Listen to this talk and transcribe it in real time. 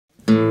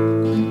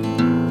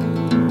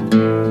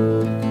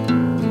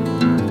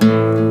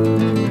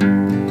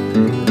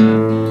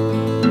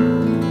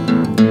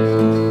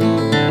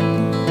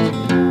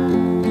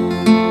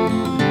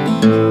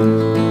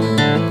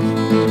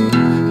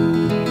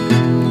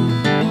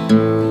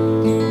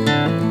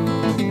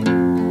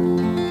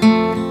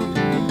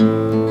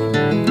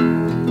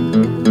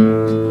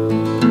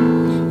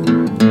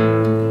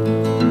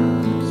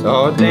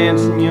Saw a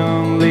dancing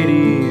young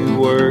lady who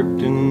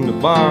worked in the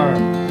bar.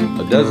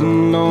 A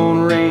dozen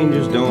lone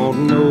rangers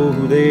don't know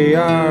who they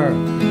are.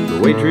 The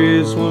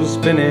waitress was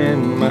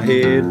spinning, my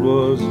head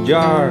was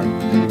ajar,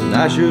 and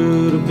I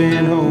should have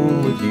been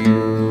home with you.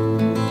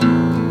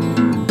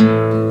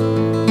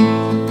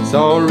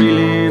 Saw a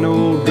reeling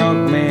old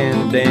drunk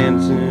man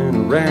dancing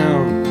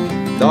around.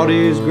 Thought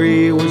his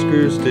gray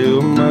whiskers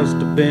still must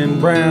have been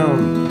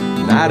brown.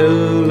 Night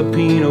of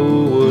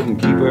Lapino wouldn't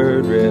keep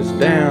her dressed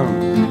down,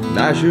 and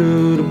I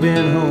should have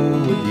been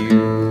home with you.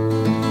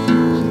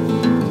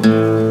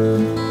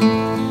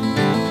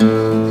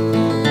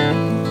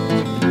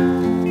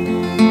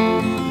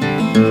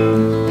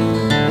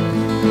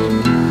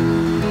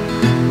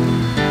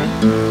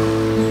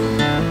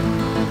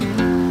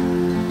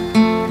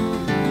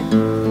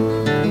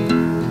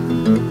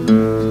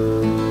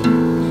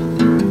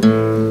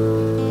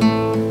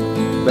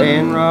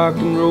 Band rock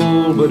and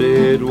roll, but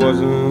it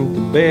wasn't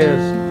the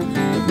best.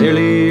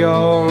 Nearly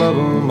all of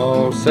them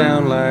all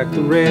sound like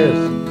the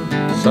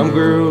rest. Some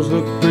girls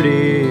look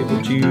pretty,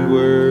 but you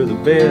were the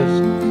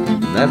best,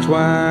 and that's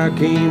why I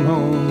came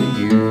home to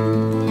you.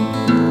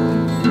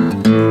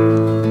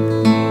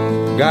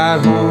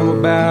 Got home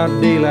about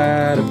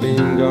daylight, I've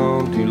been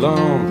gone too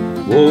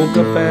long. Woke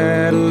up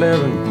at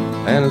 11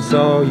 and I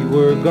saw you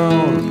were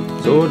gone.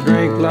 So I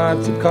drank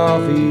lots of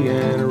coffee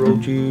and I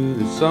wrote you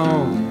the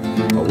song.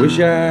 I wish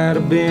I'd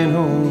have been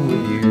home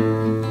with you.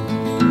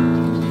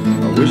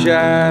 I wish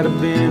I'd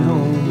have been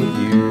home with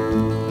you.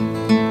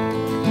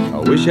 I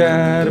wish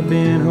I'd have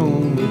been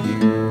home with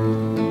you.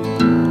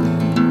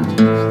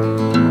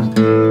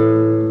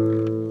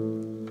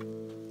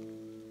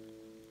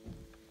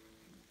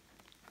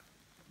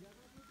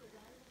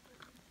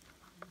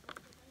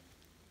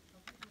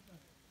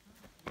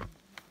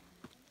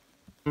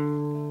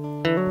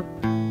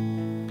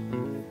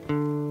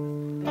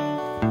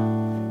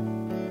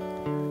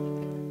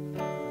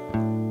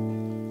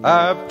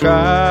 I've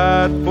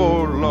tried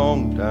for a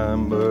long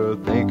time, but I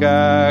think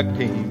I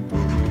came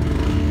through.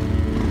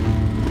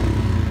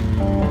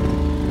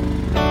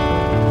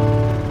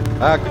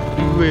 I could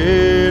do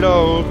it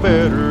all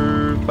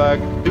better if I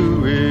could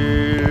do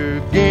it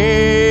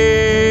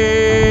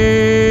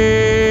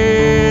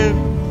again.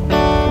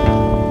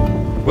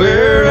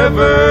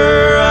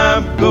 Wherever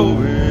I'm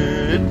going,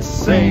 it's the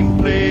same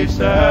place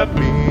I've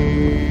been.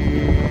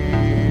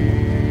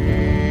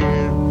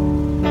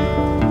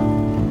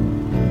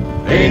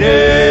 Ain't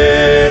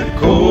it a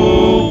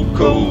cold,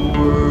 cold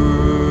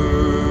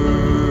world?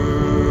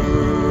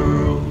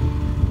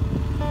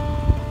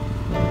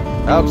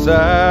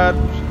 Outside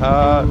was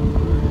hot,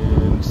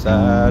 but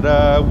inside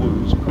I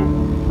was cold.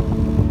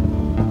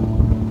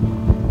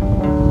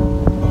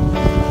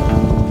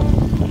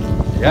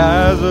 The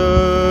eyes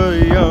of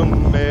the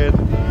young met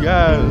the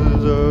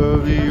eyes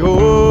of the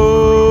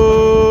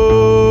old,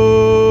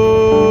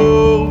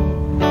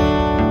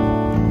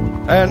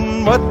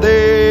 and what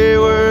they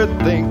were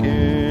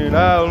thinking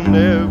I'll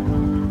never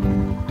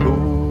be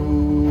told.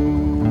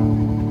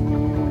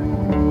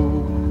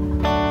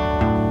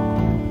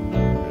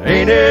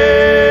 Ain't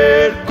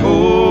it a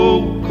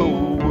cold,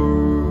 cold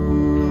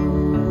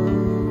world?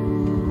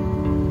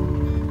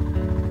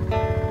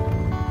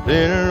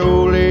 Then an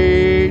old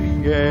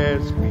lady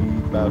asked me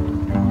about the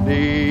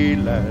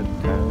daylight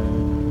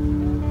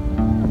time.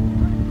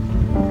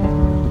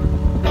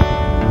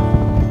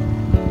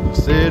 I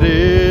said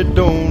it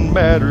don't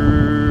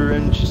matter,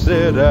 and she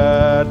said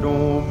I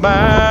don't mind.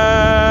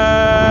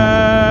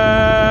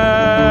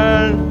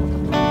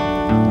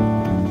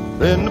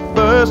 Then the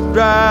bus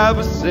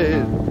driver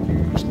said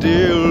you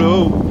still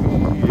owe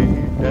me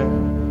a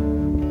dime.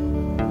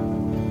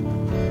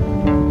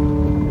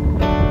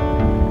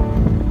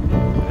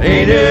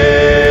 Ain't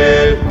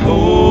it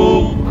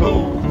cold,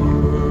 cold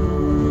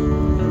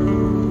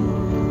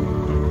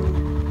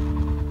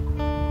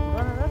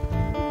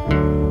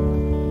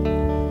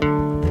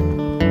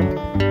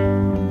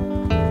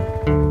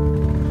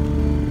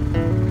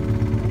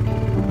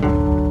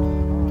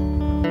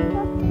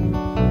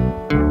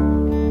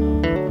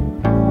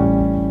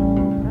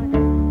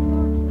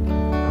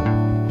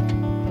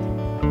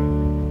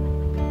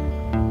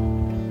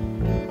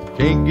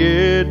Can't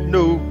get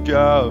no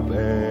job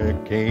and I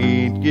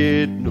can't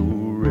get no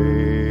rest.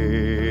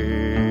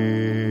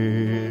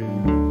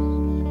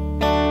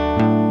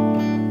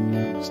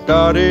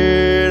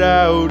 Started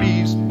out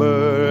east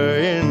but I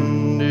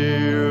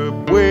ended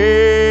up west.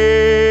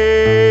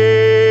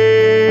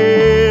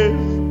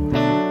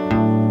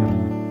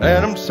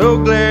 And I'm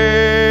so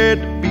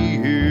glad to be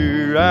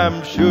here,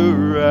 I'm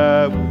sure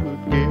I would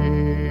guess.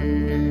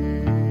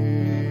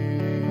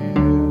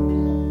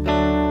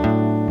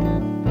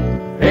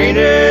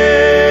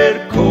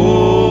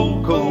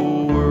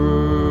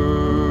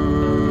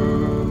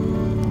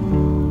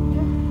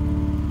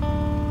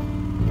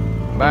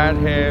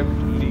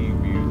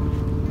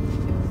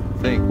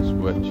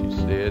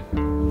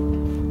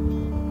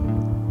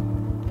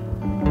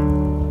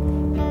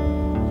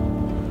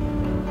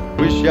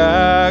 wish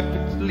I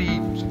could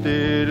sleep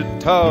instead of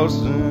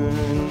tossing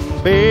in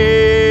bed.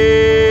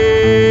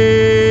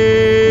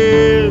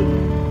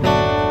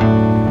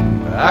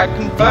 I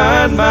can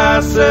find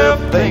myself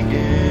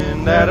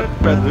thinking that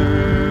I'd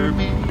rather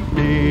be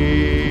dead.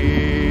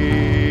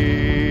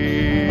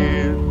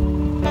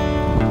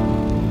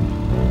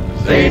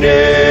 'Cause ain't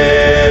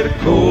it a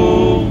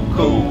cold,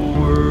 cold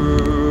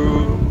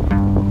world?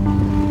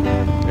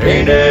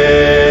 Ain't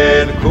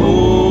it a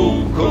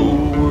cold,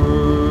 cold world?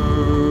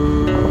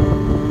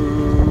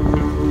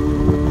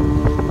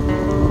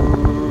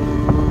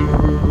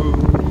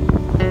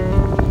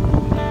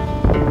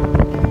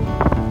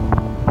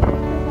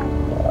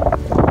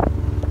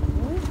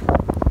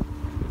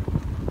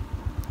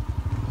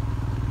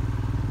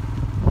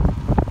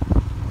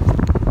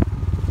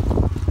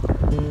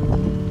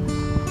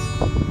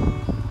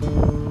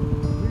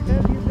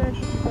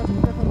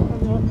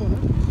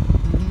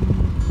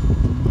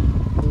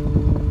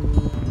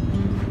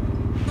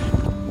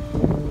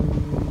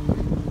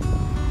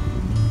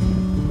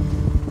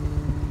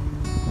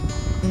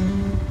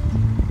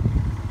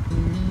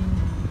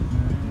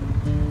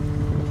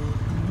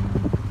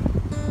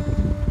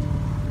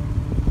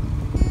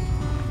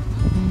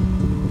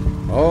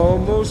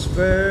 Almost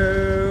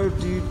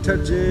felt you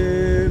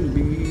touching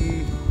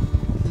me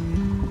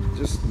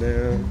just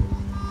now.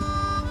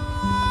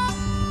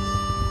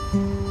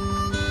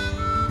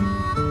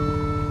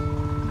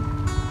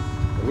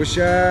 I wish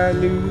I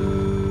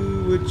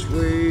knew which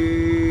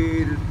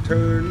way to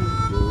turn and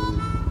go.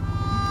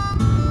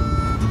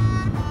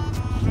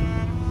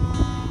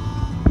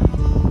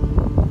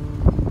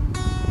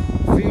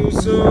 Feel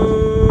so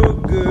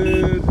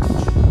good,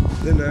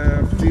 then I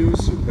feel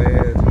so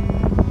bad.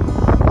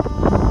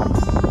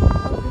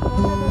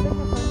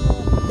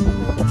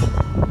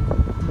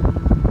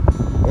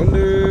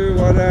 Wonder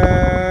what I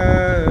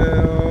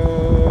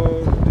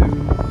ought to do.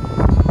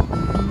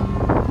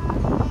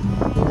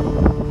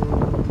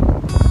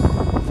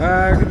 If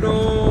I could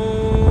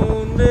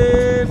only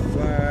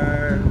fly,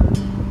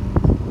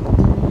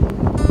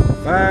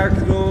 if I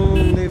could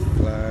only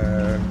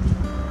fly,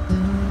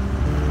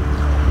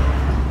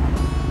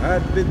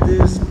 I'd bid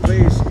this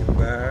place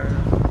goodbye.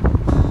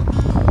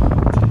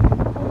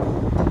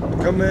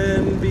 Come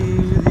and be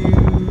with you.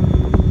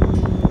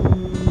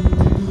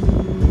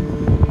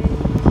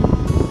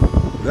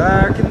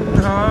 I can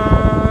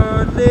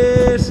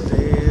hardly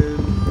stand,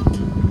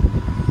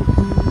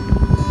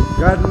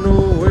 got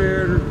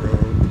nowhere to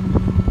run.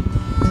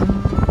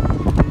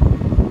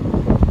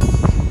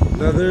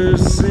 Another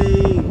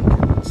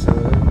sinking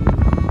sun,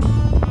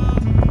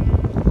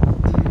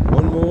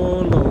 one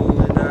more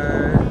lonely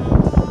night.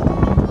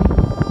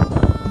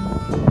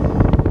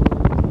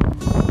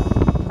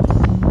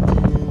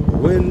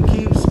 Wind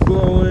keeps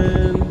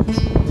blowing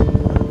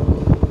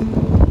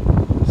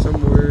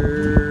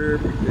somewhere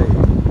every day.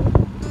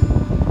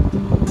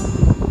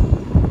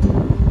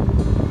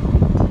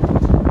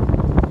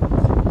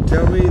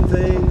 Tell me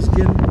things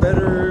get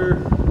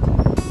better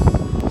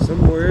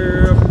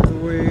somewhere up the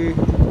way.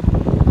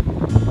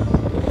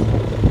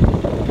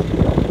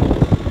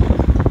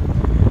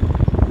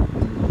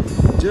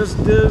 Just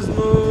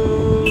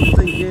dismal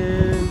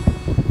thinking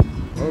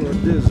on a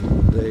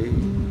dismal day.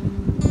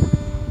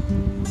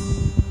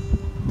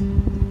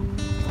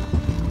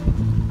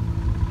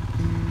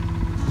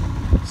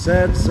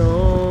 Sad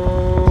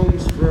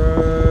songs for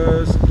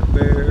us to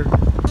bear.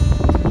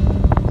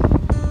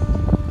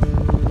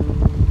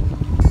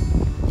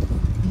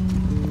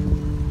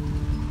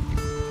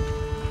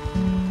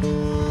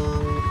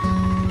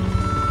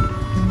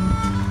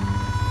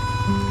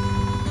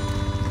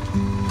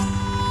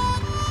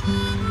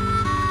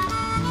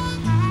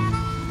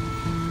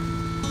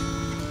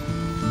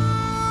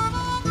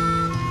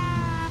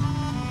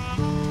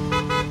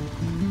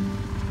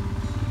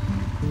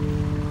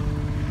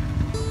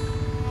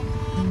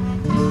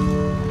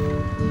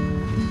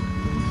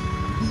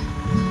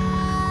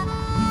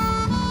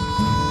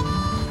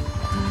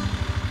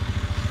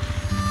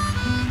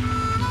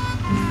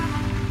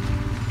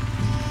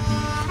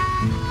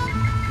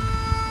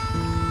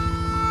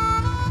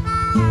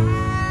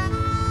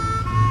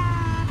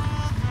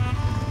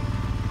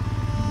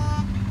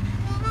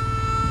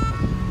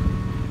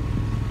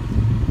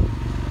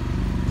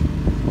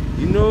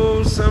 You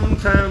know,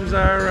 sometimes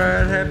I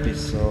write happy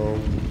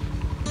songs,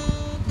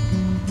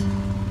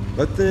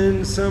 but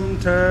then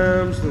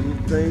sometimes little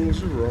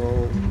things are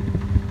wrong.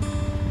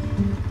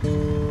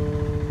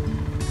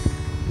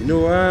 You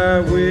know, I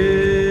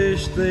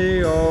wish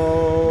they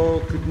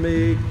all could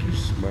make you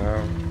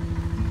smile.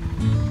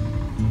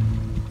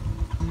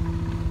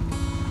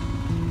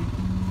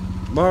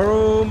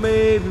 Tomorrow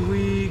maybe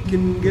we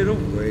can get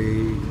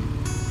away.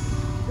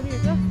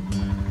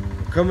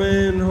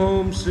 Coming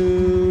home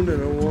soon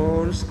and I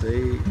want to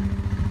stay.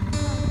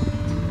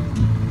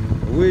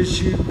 I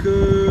wish you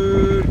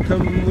could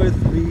come with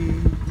me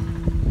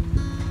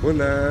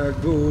when I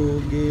go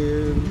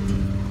again.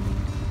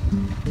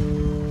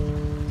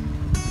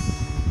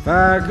 If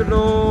I could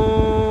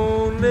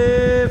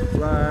only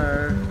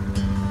fly,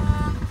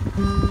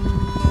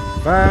 if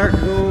If I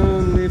could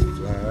only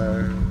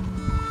fly,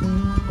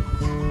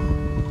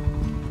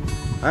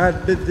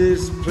 I'd bid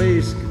this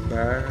place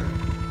goodbye,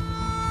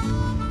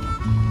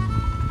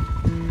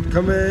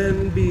 come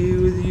and be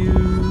with you.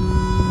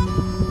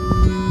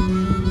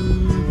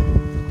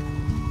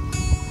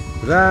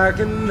 But I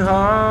can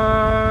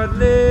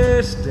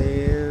hardly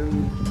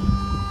stand,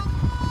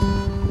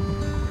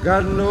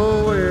 got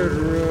nowhere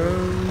to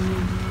run.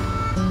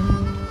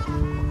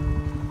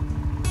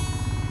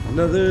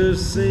 Another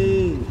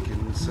sinking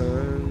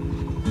sun,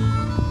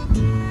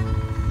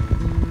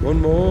 one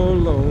more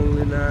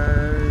lonely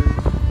night.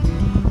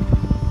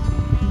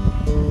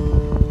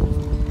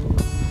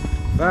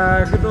 If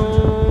I could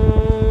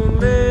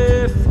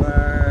only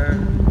fly,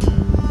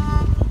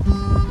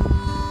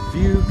 if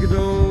you could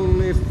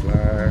only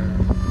fly,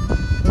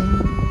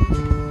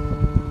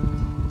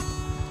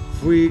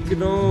 if we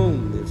could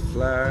only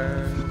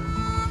fly,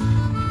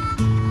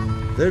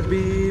 there'd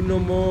be no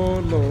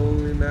more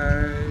lonely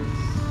nights.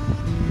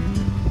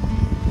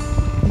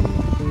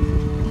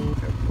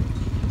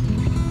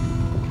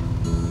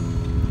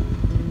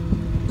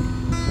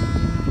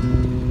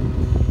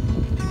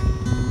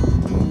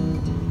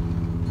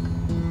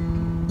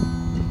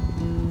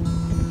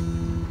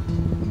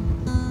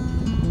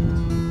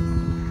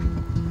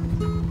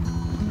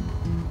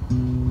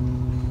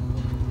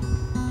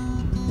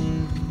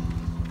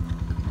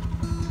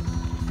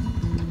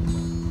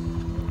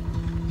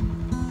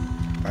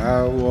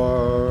 I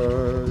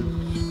watched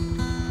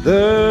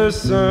the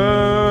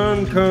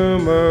sun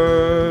come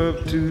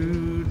up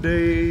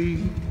today.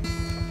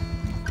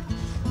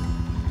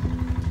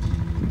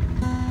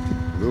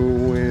 The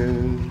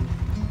wind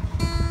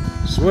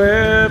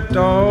swept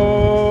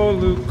all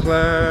the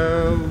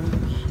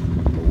clouds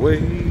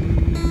away.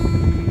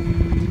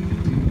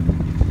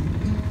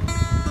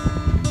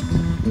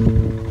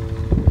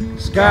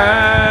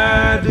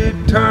 Sky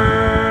did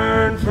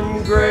turn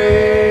from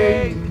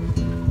gray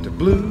to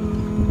blue.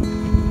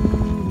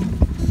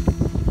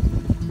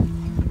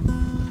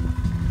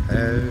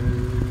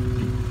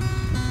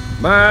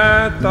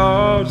 My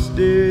thoughts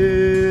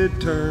did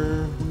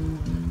turn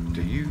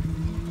to you.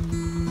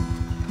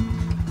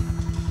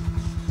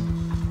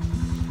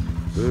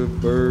 The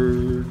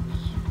birds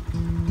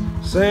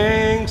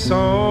sang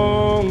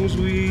songs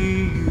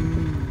we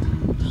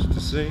used to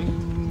sing.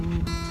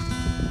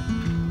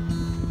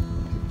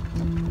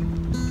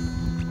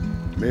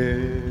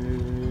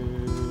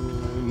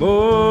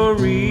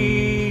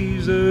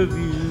 Memories of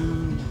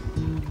you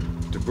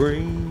to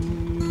bring.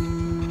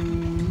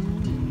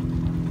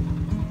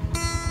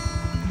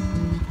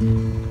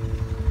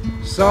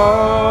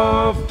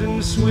 Soft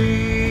and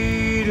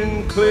sweet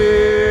and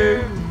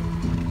clear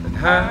and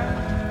high,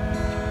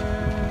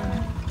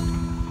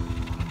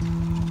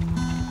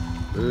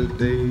 the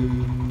day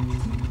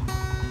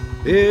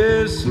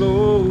is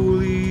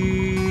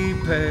slowly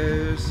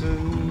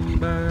passing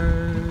by.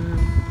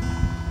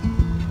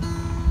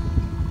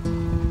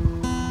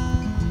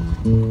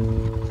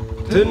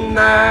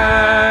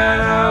 Tonight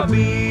I'll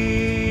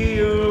be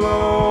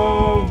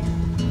alone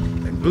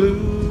and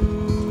blue,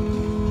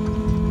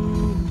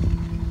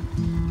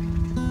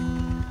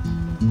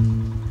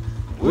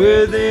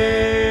 with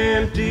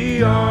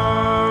empty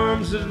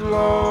arms that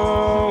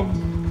long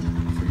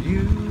for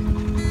you.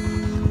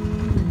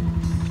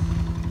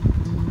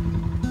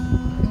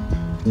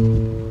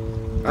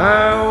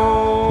 I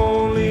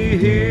only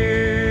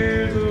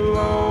hear the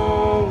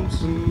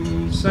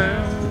lonesome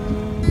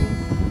sound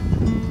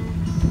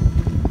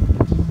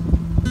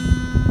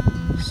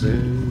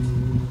since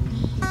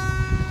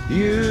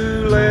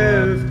you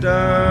left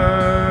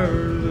our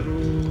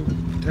little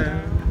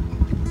town.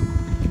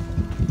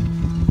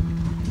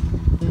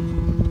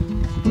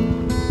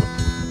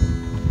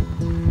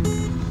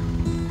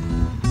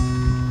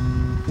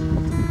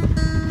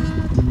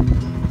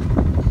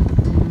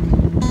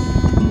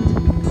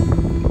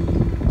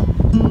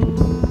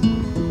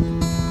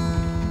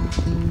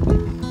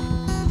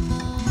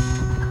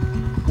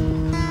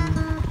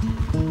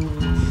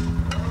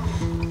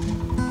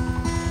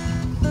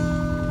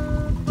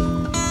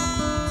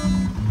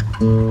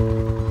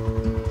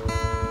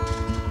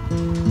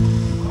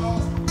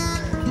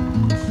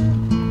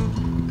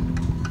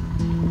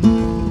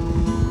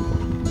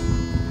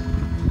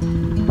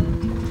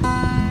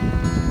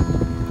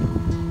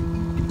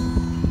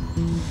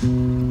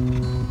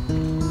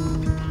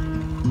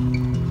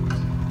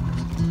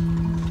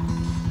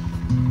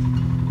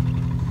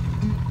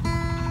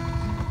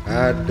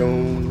 I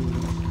don't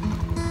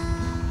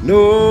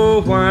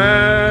know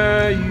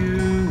why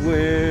you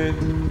went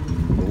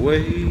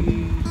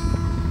away,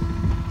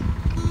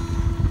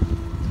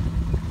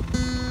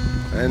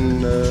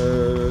 and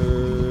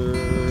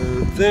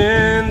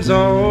nothing's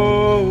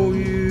all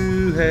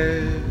you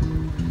had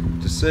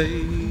to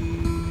say.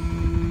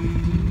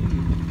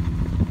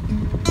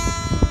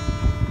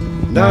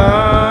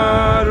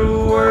 Not a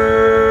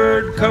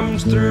word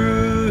comes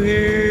through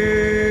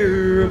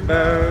here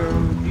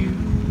about you,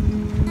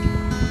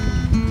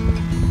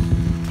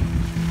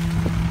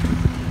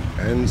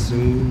 and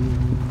soon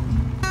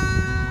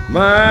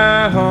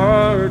my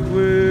heart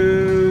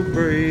will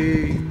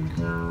break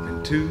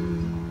in two.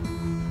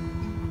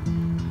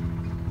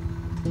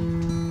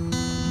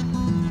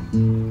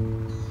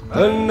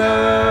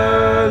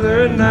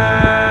 Another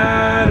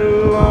night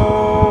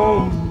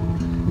alone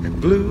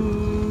and blue,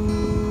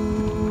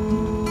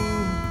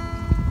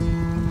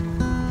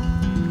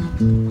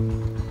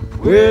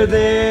 with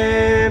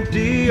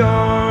empty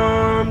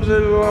arms that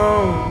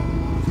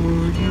long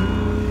for you.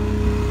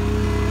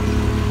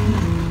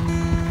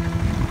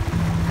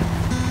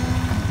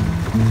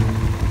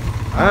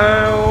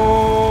 I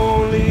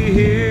only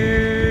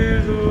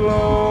hear the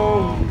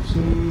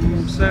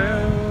lonesome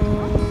sound.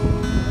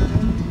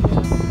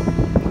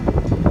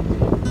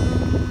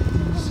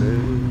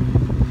 Says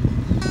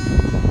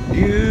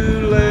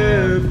you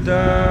left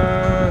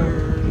our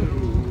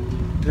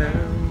little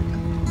town.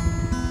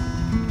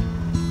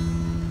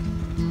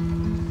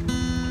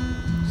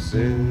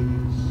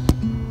 Since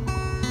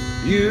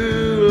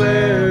you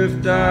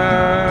left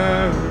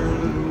our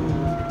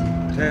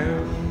little town.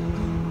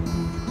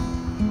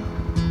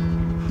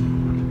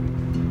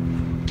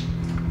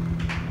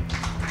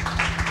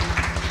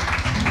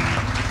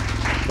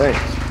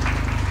 Thanks.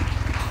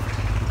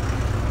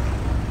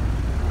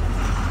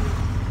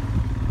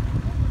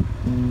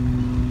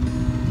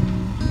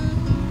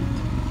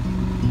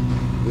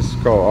 This is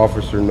called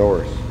Officer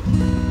Norris.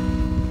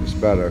 It's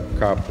about a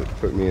cop that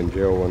put me in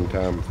jail one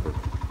time for,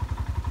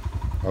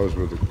 I was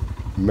with a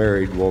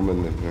married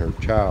woman and her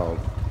child,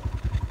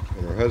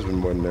 and her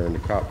husband wasn't there, and the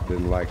cop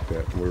didn't like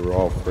that. And we were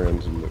all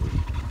friends, and it was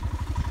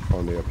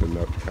on the up and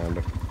up, kind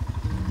of.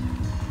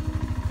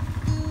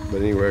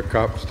 But anyway, a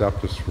cop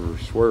stopped us for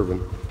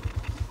swerving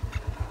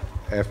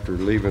after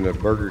leaving a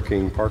Burger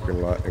King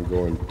parking lot and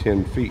going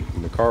 10 feet,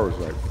 and the car was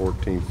like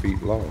 14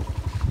 feet long.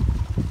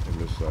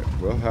 And it's like,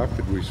 well, how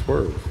could we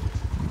swerve?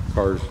 The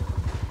car's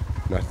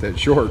not that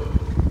short.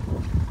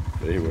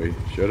 But anyway,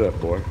 shut up,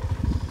 boy.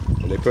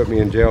 And they put me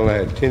in jail, and I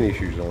had tennis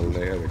shoes on, and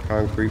they had a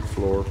concrete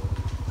floor.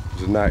 It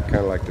was a night, kind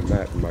of like the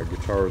night, and my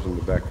guitar was in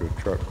the back of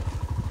the truck.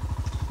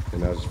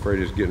 And I was afraid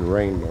it was getting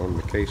rained on,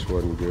 the case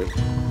wasn't good,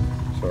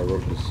 so I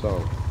wrote this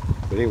song.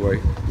 But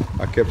anyway,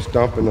 I kept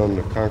stomping on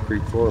the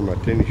concrete floor in my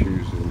tennis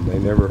shoes, and they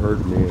never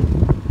heard me,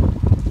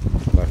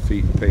 and my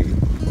feet paid.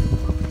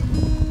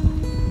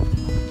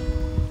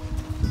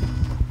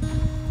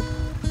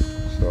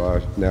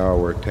 So now I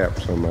wear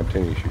taps on my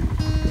tennis shoes.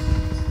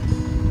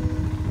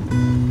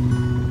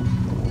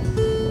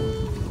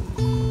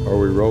 Are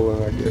we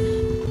rolling, I guess?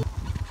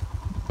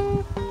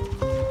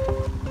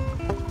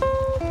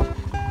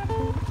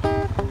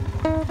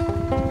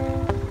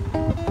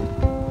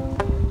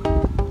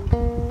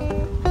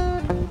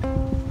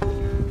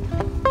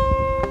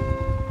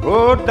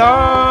 Oh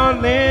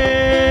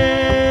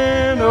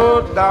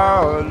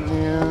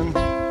darling,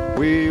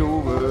 way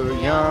over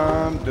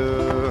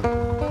yonder,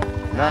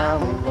 now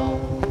I'm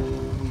alone.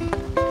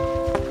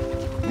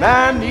 And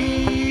I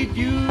need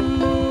you,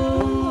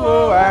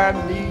 oh I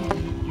need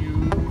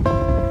you.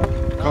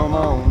 Come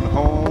on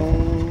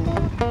home,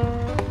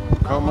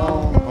 come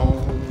on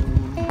home.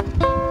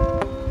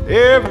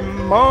 Every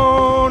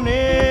morning,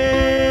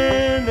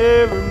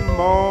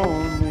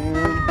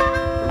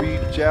 I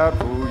reach out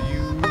for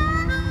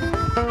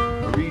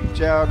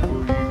out for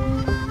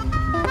you.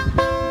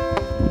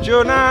 But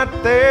you're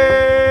not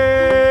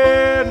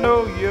there,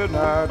 no you're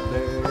not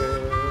there.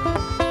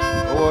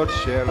 What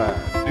shall I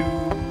do?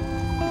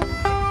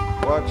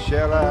 What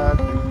shall I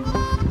do?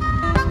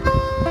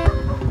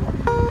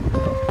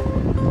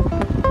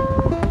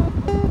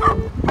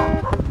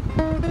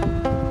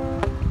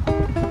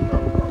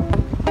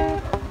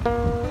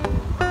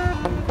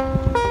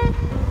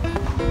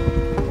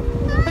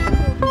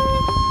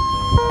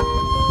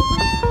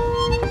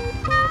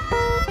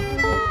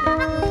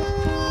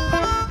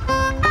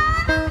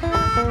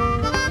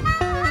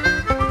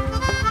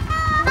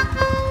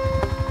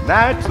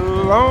 Nights are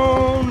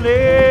lonely,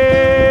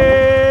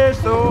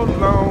 so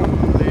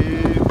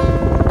lonely,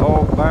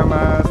 all by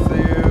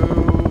myself,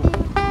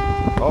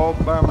 all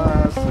by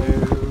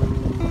myself.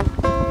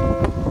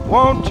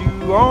 Want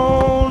you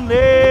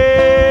only,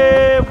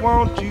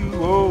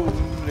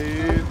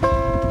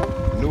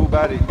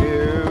 nobody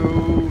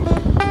else.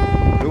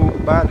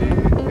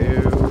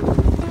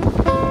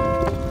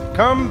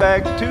 Come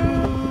back to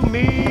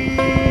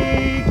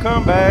me,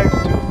 come back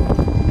to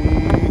me.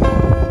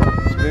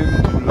 It's been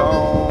too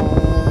long.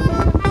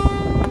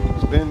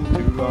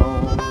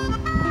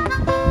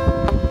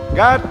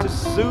 Got to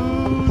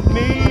soothe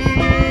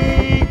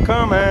me,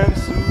 come and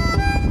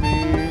soothe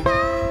me.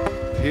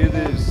 Hear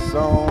this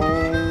song,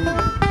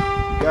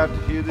 got to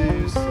hear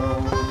this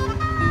song.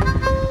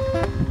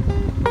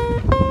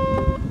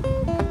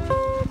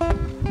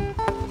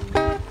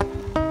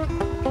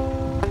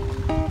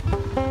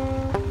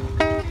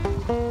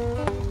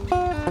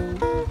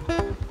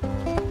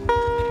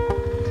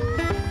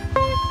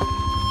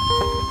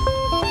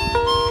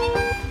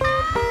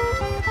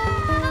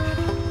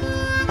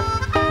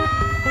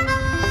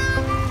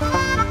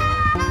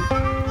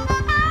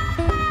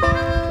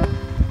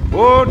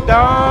 Oh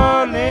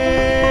darling,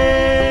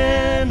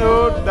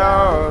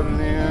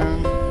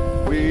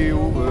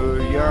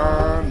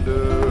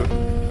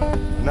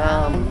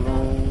 now I'm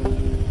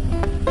alone.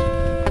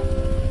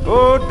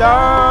 Oh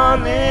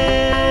darling,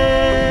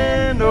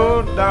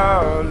 oh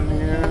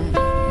darling,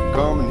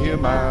 come and hear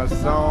my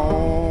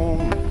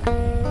song.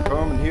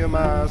 Come and hear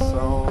my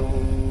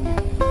song.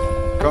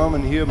 Come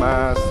and hear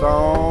my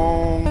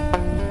song.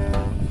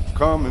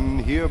 Come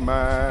and hear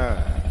my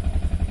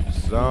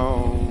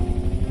song.